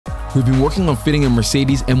We've been working on fitting a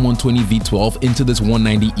Mercedes M120 V12 into this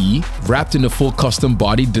 190E, wrapped in a full custom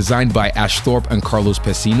body designed by Ashthorpe and Carlos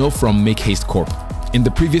Pesino from MakeHasteCorp. In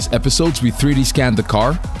the previous episodes, we 3D scanned the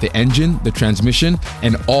car, the engine, the transmission,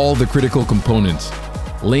 and all the critical components,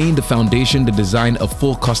 laying the foundation to design a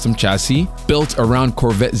full custom chassis built around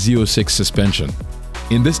Corvette Z06 suspension.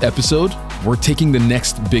 In this episode, we're taking the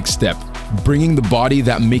next big step, bringing the body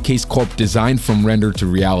that MakeHasteCorp designed from render to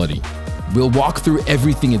reality. We'll walk through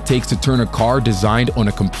everything it takes to turn a car designed on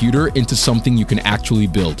a computer into something you can actually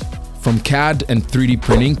build, from CAD and 3D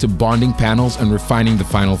printing to bonding panels and refining the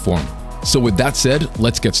final form. So with that said,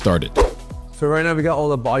 let's get started. So right now we got all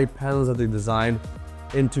the body panels that they designed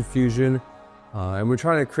into Fusion, and we're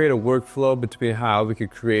trying to create a workflow between how we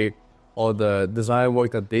could create all the design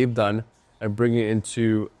work that they've done and bring it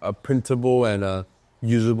into a printable and a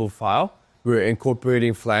usable file. We're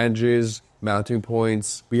incorporating flanges, mounting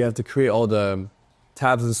points. We have to create all the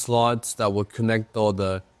tabs and slots that will connect all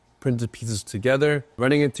the printed pieces together.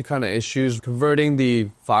 Running into kind of issues, converting the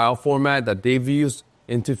file format that they've used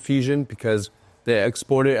into Fusion because they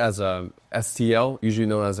export it as a STL, usually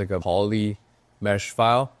known as like a poly mesh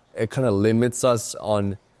file. It kind of limits us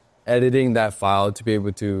on editing that file to be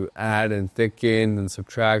able to add and thicken and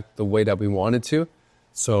subtract the way that we want it to.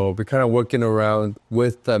 So we're kind of working around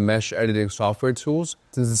with the mesh editing software tools.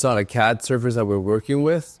 Since it's not a CAD surface that we're working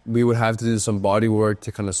with, we would have to do some body work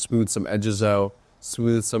to kind of smooth some edges out,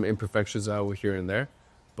 smooth some imperfections out here and there.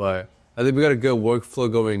 But I think we got a good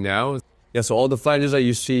workflow going now. Yeah, so all the flanges that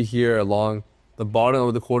you see here along the bottom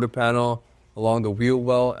of the quarter panel, along the wheel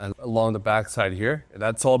well, and along the backside here,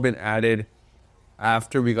 that's all been added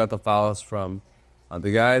after we got the files from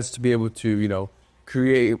the guys to be able to,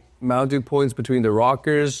 create mounting points between the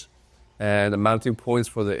rockers and the mounting points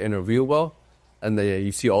for the inner wheel well. And then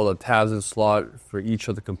you see all the tabs and slot for each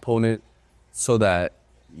of the component so that,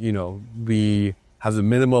 we have the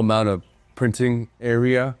minimal amount of printing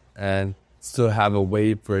area and still have a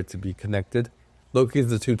way for it to be connected. Locates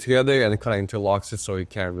the two together and it kind of interlocks it so you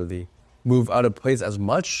can't really move out of place as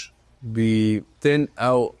much. We thin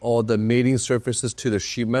out all the mating surfaces to the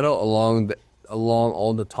sheet metal along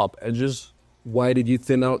all the top edges. Why did you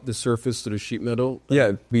thin out the surface to the sheet metal?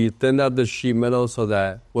 Yeah, we thinned out the sheet metal so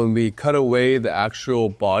that when we cut away the actual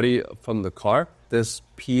body from the car, this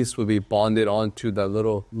piece will be bonded onto that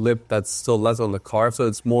little lip that's still left on the car. So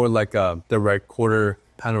it's more like a direct quarter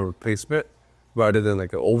panel replacement rather than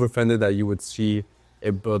like an over fender that you would see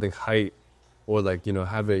a building height or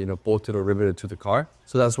have it, bolted or riveted to the car.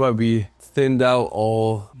 So that's why we thinned out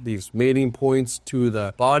all these mating points to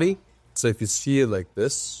the body. So if you see it like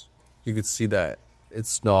this, you could see that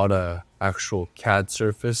it's not a actual CAD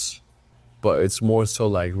surface, but it's more so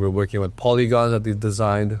like we're working with polygons that they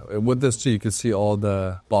designed. And with this too, you can see all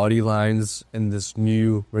the body lines in this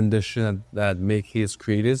new rendition that MakeHaste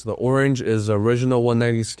created. So the orange is the original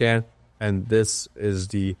 190 scan, and this is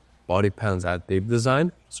the body panels that they've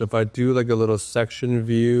designed. So if I do like a little section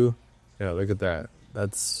view, yeah, look at that.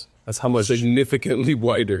 That's how much. Significantly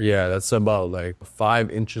wider. Yeah, that's about like 5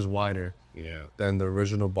 inches wider. Yeah. Than the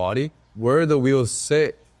original body. Where the wheels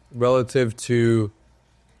sit relative to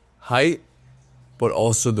height, but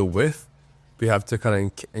also the width, we have to kind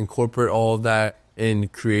of incorporate all of that in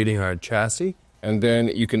creating our chassis. And then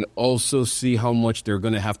you can also see how much they're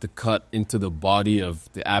going to have to cut into the body of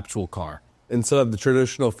the actual car. Instead of the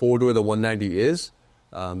traditional 4-door the 190 is,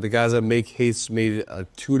 the guys at MakeHaste made a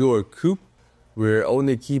 2-door coupe. We're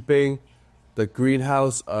only keeping the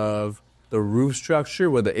greenhouse of the roof structure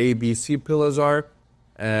where the A, B, C pillars are,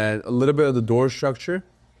 and a little bit of the door structure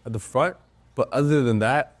at the front. But other than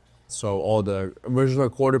that, so all the original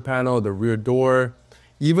quarter panel, the rear door,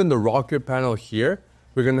 even the rocker panel here,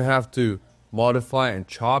 we're going to have to modify and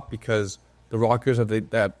chop because the rockers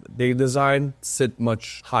that they designed sit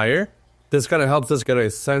much higher. This kind of helps us get a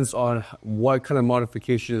sense on what kind of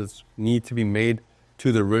modifications need to be made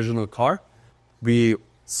to the original car. We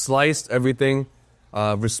sliced everything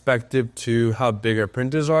respective to how big our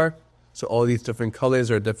printers are. So all these different colors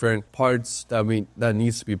are different parts that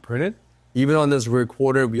needs to be printed. Even on this rear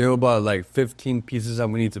quarter, we have about like 15 pieces that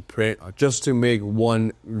we need to print just to make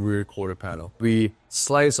one rear quarter panel. We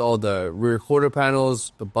slice all the rear quarter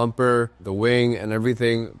panels, the bumper, the wing, and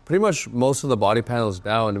everything. Pretty much most of the body panels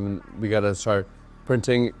now, and then we gotta start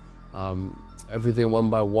printing everything one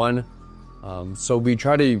by one. So we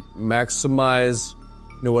try to maximize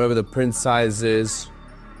whatever the print size is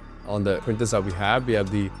on the printers that we have. We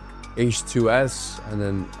have the H2S and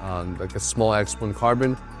then like a small X1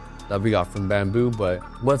 carbon that we got from Bamboo. But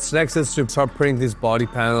what's next is to start printing these body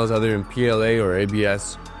panels either in PLA or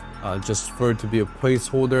ABS just for it to be a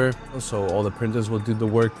placeholder. So all the printers will do the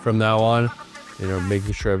work from now on,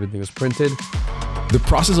 making sure everything is printed. The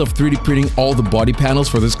process of 3D printing all the body panels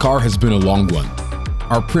for this car has been a long one.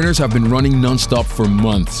 Our printers have been running non-stop for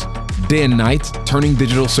months, day and night, turning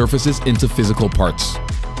digital surfaces into physical parts.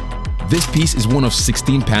 This piece is one of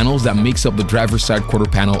 16 panels that makes up the driver's side quarter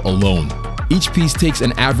panel alone. Each piece takes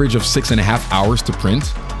an average of 6.5 hours to print,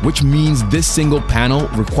 which means this single panel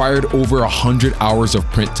required over 100 hours of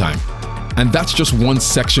print time. And that's just one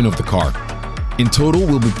section of the car. In total,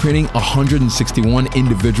 we'll be printing 161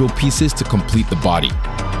 individual pieces to complete the body.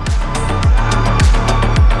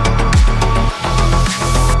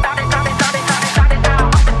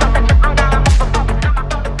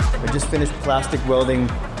 I just finished plastic welding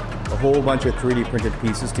a whole bunch of 3D printed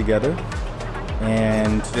pieces together.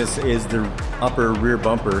 And this is the upper rear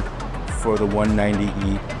bumper for the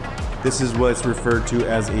 190E. This is what's referred to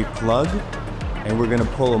as a plug, and we're gonna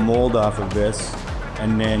pull a mold off of this,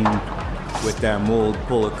 and then with that mold,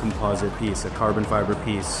 pull a composite piece, a carbon fiber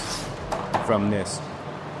piece from this.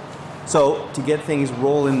 So to get things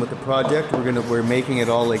rolling with the project, we're making it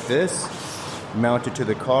all like this, mount it to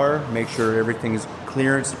the car, make sure everything is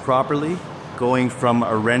clearanced properly. Going from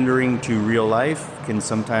a rendering to real life can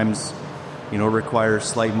sometimes require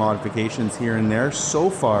slight modifications here and there. So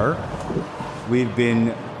far, we've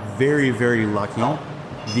been very, very lucky.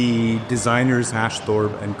 The designers,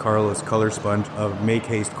 Hastecorp and Carlos Colorsponge of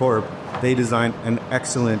MakeHasteCorp, they designed an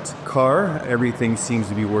excellent car. Everything seems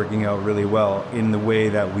to be working out really well in the way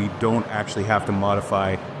that we don't actually have to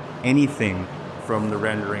modify anything from the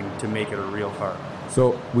rendering to make it a real car.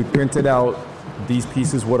 So we printed out these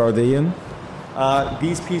pieces. What are they in?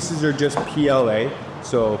 These pieces are just PLA,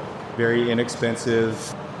 so very inexpensive,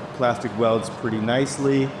 plastic welds pretty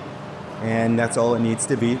nicely, and that's all it needs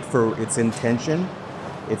to be for its intention.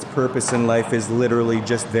 Its purpose in life is literally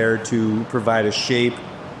just there to provide a shape,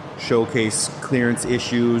 showcase clearance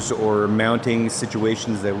issues or mounting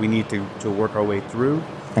situations that we need to work our way through.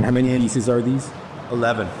 And how many pieces are these?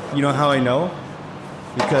 11. You know how I know?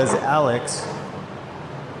 Because Alex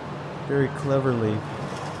very cleverly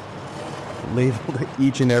labeled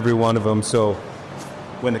each and every one of them, so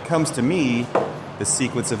when it comes to me, the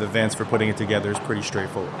sequence of events for putting it together is pretty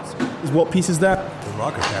straightforward. What piece is that? The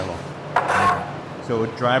rocker panel. So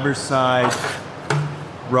driver's side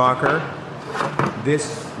rocker.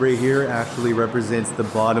 This right here actually represents the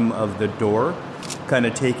bottom of the door, kind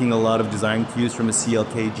of taking a lot of design cues from a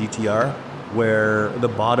CLK GTR, where the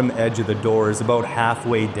bottom edge of the door is about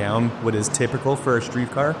halfway down, what is typical for a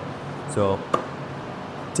street car. So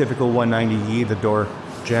typical 190E, the door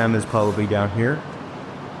jamb is probably down here.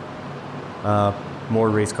 More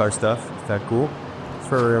race car stuff. Is that cool? That's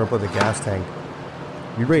where we're gonna put the gas tank.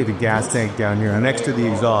 You rate the gas tank down here, next to the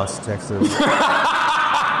exhaust. Next to.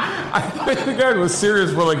 I think I was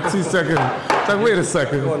serious for like 2 seconds. It's like, wait a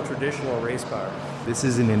second. Going traditional race car. This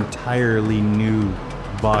is an entirely new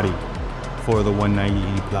body for the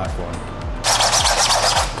 190E platform.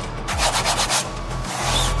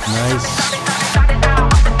 Nice.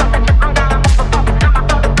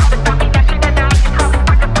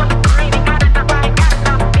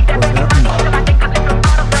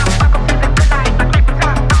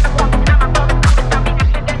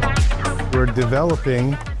 We're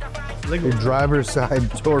developing a driver's side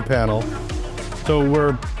door panel. So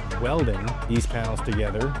we're welding these panels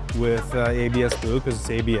together with ABS glue because it's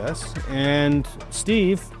ABS. And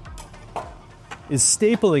Steve is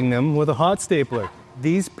stapling them with a hot stapler.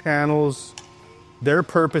 These panels, their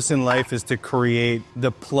purpose in life is to create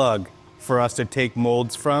the plug for us to take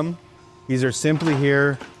molds from. These are simply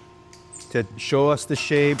here to show us the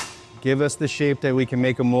shape, give us the shape that we can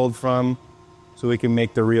make a mold from, so we can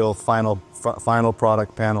make the real final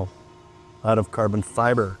product panel out of carbon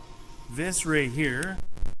fiber. This right here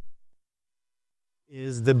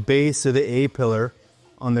is the base of the A-pillar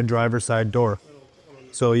on the driver's side door.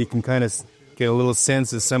 So you can kind of get a little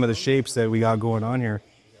sense of some of the shapes that we got going on here.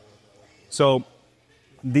 So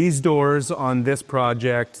these doors on this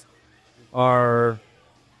project are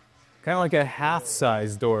kind of like a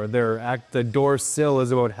half-size door. The door sill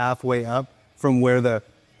is about halfway up from where the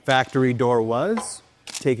factory door was,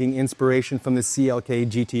 taking inspiration from the CLK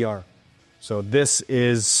GTR. So this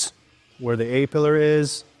is where the A-pillar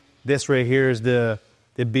is. This right here is the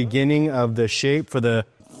beginning of the shape for the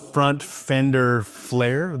front fender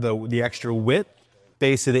flare, the extra width.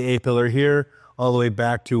 Base of the A-pillar here, all the way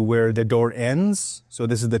back to where the door ends. So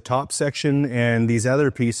this is the top section, and these other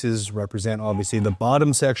pieces represent obviously the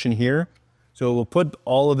bottom section here. So we'll put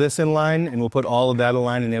all of this in line, and we'll put all of that in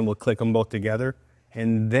line, and then we'll click them both together.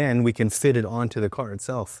 And then we can fit it onto the car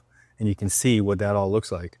itself, and you can see what that all looks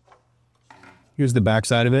like. Here's the back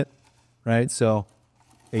side of it, right? So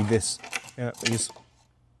take this, these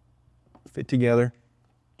fit together,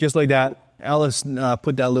 just like that. Alice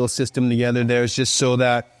put that little system together there. It's just so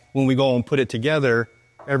that when we go and put it together,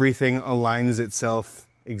 everything aligns itself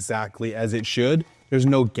exactly as it should. There's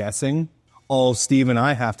no guessing. All Steve and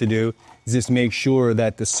I have to do is just make sure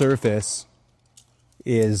that the surface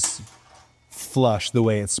is flush the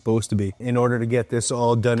way it's supposed to be. In order to get this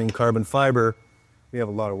all done in carbon fiber, we have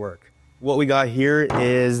a lot of work. What we got here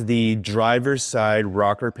is the driver's side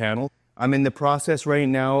rocker panel. I'm in the process right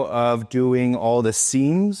now of doing all the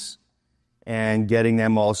seams and getting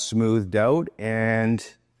them all smoothed out. And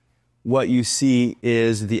what you see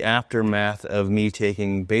is the aftermath of me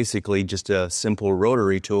taking basically just a simple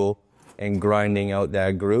rotary tool and grinding out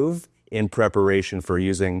that groove in preparation for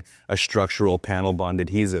using a structural panel bond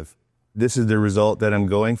adhesive. This is the result that I'm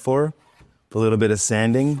going for. A little bit of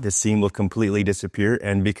sanding, the seam will completely disappear.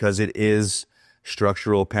 And because it is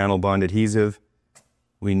structural panel bond adhesive,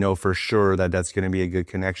 we know for sure that that's going to be a good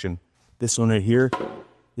connection. This one right here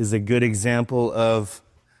is a good example of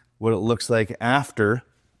what it looks like after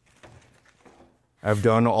I've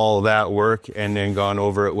done all that work and then gone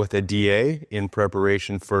over it with a DA in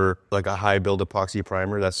preparation for like a high build epoxy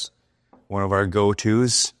primer. That's one of our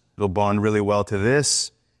go-tos. It'll bond really well to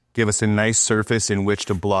this, give us a nice surface in which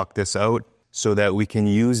to block this out so that we can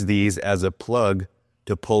use these as a plug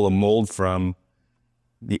to pull a mold from.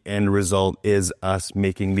 The end result is us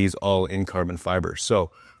making these all in carbon fiber.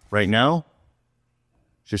 So right now,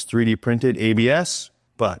 just 3D printed ABS,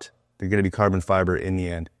 but they're going to be carbon fiber in the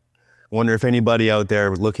end. I wonder if anybody out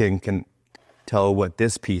there looking can tell what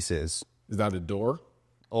this piece is. Is that a door?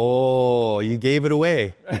 Oh, you gave it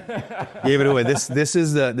away. Gave it away. This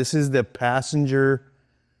is the passenger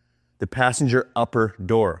upper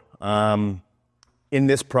door. In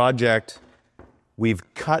this project,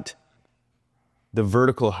 we've cut the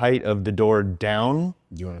vertical height of the door down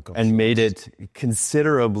and made it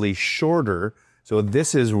considerably shorter. So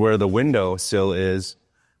this is where the window sill is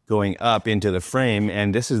going up into the frame,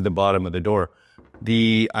 and this is the bottom of the door.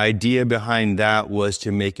 The idea behind that was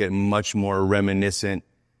to make it much more reminiscent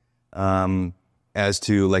as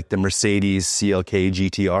to like the Mercedes CLK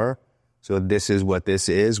GTR. So this is what this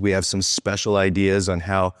is. We have some special ideas on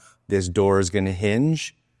how this door is going to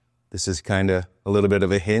hinge. This is kind of a little bit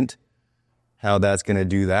of a hint how that's going to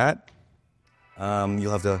do that.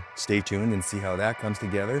 You'll have to stay tuned and see how that comes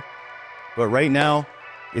together. But right now,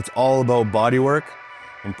 it's all about bodywork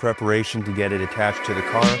in preparation to get it attached to the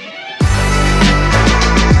car.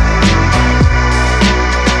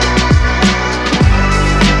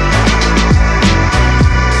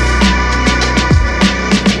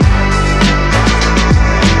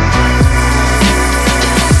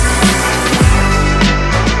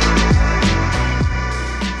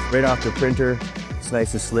 Right off the printer, it's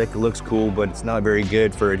nice and slick, it looks cool, but it's not very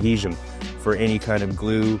good for adhesion, for any kind of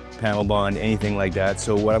glue, panel bond, anything like that.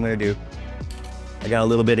 So what I'm gonna do, I got a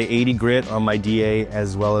little bit of 80 grit on my DA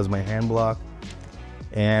as well as my hand block,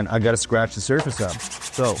 and I gotta scratch the surface up.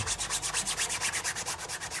 So,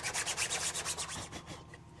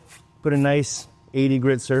 put a nice 80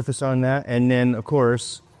 grit surface on that, and then of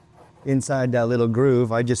course, inside that little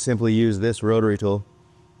groove, I just simply use this rotary tool,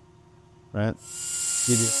 right?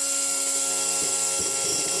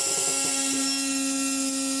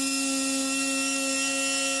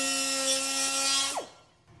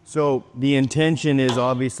 So the intention is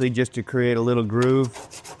obviously just to create a little groove.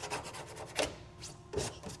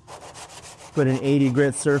 Put an 80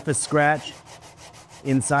 grit surface scratch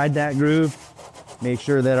inside that groove. Make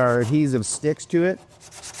sure that our adhesive sticks to it.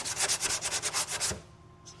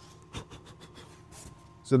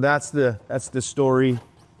 So that's the story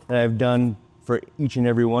that I've done for each and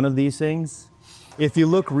every one of these things. If you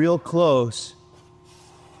look real close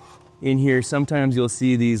in here, sometimes you'll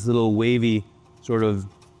see these little wavy sort of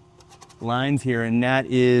lines here, and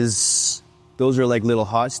those are like little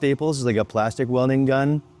hot staples. It's like a plastic welding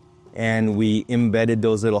gun, and we embedded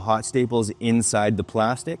those little hot staples inside the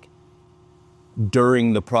plastic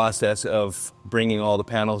during the process of bringing all the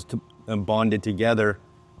panels bonded together,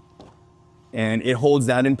 and it holds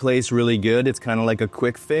that in place really good. It's kind of like a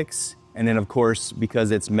quick fix. And then of course,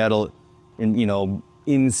 because it's metal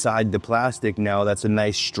inside the plastic now, that's a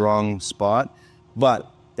nice strong spot.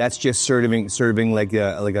 But that's just serving like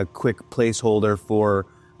a quick placeholder for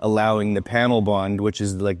allowing the panel bond, which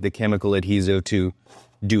is like the chemical adhesive, to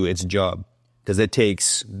do its job.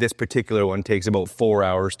 Because this particular one takes about 4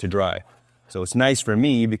 hours to dry. So it's nice for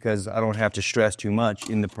me because I don't have to stress too much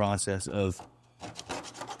in the process of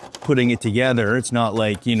putting it together. It's not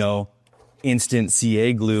like, instant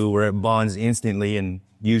CA glue where it bonds instantly and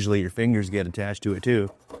usually your fingers get attached to it too.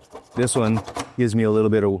 This one gives me a little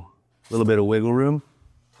bit of wiggle room,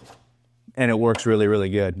 and it works really, really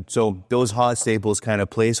good. So those hot staples kind of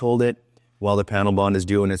placehold it while the panel bond is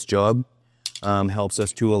doing its job. Helps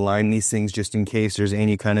us to align these things just in case there's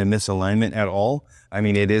any kind of misalignment at all. I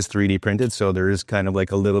mean, it is 3D printed, so there is kind of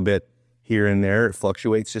like a little bit here and there. It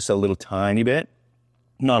fluctuates just a little tiny bit.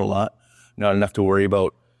 Not a lot, not enough to worry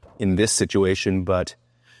about in this situation, but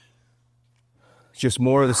just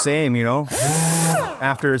more of the same, you know?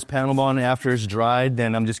 After it's panel bond, after it's dried,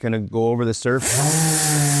 then I'm just gonna go over the surface.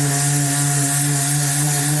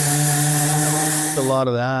 A lot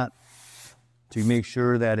of that to make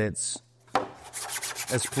sure that it's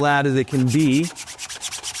as flat as it can be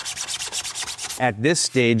at this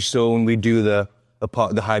stage. So when we do the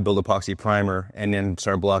high build epoxy primer and then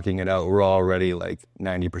start blocking it out, we're already like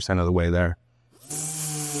 90% of the way there.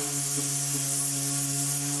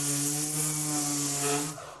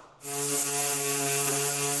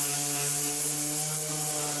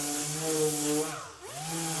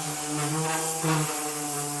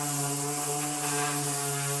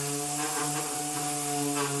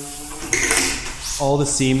 All the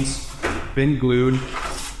seams been glued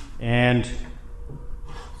and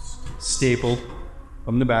stapled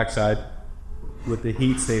from the backside with the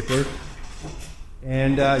heat stapler.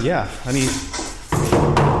 And yeah, I mean,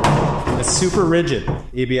 it's super rigid.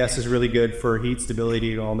 ABS is really good for heat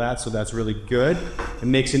stability and all that, so that's really good. It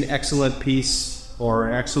makes an excellent piece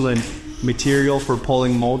or excellent material for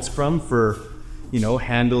pulling molds from, for, you know,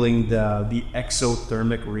 handling the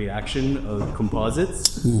exothermic reaction of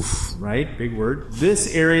composites. Oof. Right? Big word.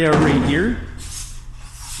 This area right here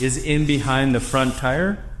is in behind the front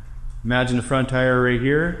tire. Imagine the front tire right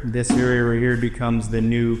here. This area right here becomes the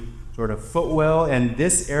new sort of footwell, and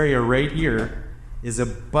this area right here is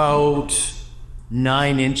about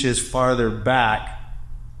 9 inches farther back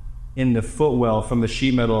in the footwell from the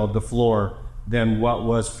sheet metal of the floor than what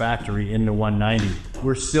was factory in the 190.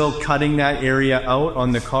 We're still cutting that area out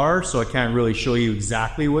on the car, so I can't really show you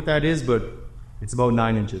exactly what that is, but it's about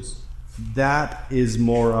 9 inches. That is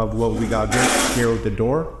more of what we got here at the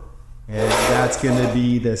door, and that's gonna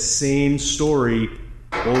be the same story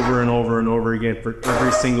over and over and over again for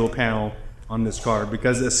every single panel on this car,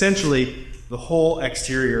 because essentially the whole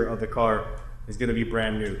exterior of the car is gonna be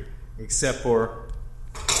brand new, except for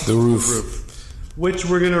the roof. Which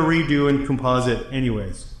we're gonna redo in composite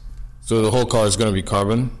anyways. So the whole car is gonna be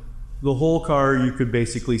carbon? The whole car you could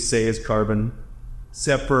basically say is carbon,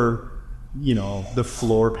 except for, you know, the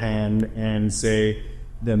floor pan and say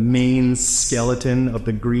the main skeleton of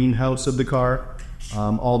the greenhouse of the car.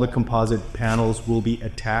 All the composite panels will be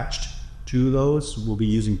attached to those. We'll be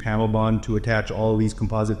using panel bond to attach all of these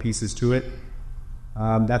composite pieces to it.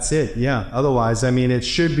 That's it, yeah. Otherwise, I mean, it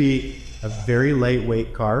should be a very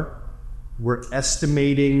lightweight car. We're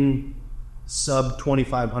estimating sub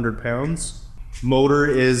 2,500 pounds. Motor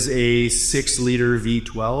is a 6-liter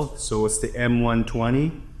V12, so it's the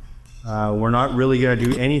M120. We're not really gonna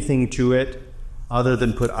do anything to it other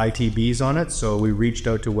than put ITBs on it. So we reached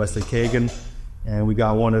out to Wesley Kagan and we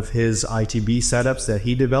got one of his ITB setups that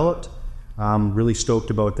he developed. Really stoked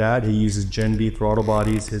about that. He uses Gen V throttle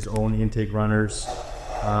bodies, his own intake runners.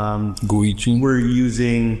 Goichi. We're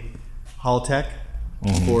using Haltech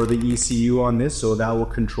for the ECU on this, so that will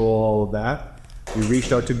control all of that. We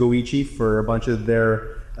reached out to Goichi for a bunch of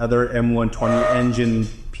their other M120 engine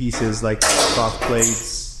pieces, like soft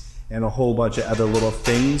plates and a whole bunch of other little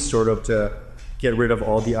things, sort of to get rid of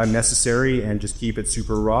all the unnecessary and just keep it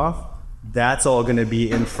super raw. That's all going to be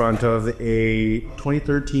in front of a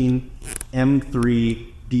 2013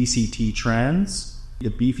 M3 DCT Trans, the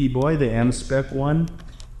beefy boy, the M-Spec one.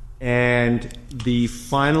 And the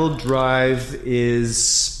final drive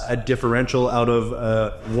is a differential out of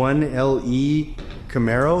a 1LE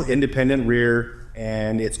Camaro, independent rear,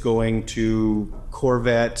 and it's going to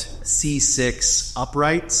Corvette C6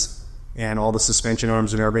 uprights and all the suspension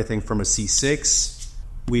arms and everything from a C6.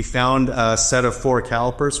 We found a set of 4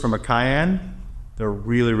 calipers from a Cayenne. They're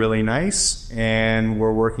really, really nice, and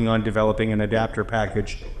we're working on developing an adapter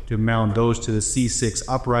package to mount those to the C6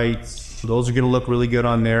 uprights. Those are going to look really good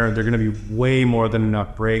on there. They're going to be way more than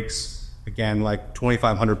enough brakes. Again, like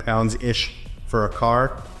 2,500 pounds-ish for a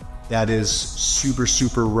car. That is super,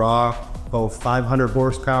 super raw. About 500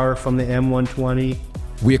 horsepower from the M120.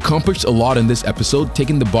 We accomplished a lot in this episode,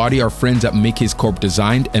 taking the body our friends at MakeHasteCorp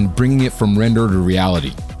designed and bringing it from render to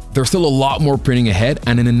reality. There's still a lot more printing ahead,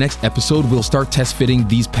 and in the next episode, we'll start test fitting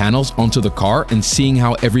these panels onto the car and seeing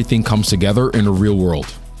how everything comes together in the real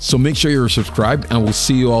world. So make sure you're subscribed, and we'll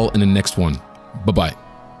see you all in the next one. Bye-bye.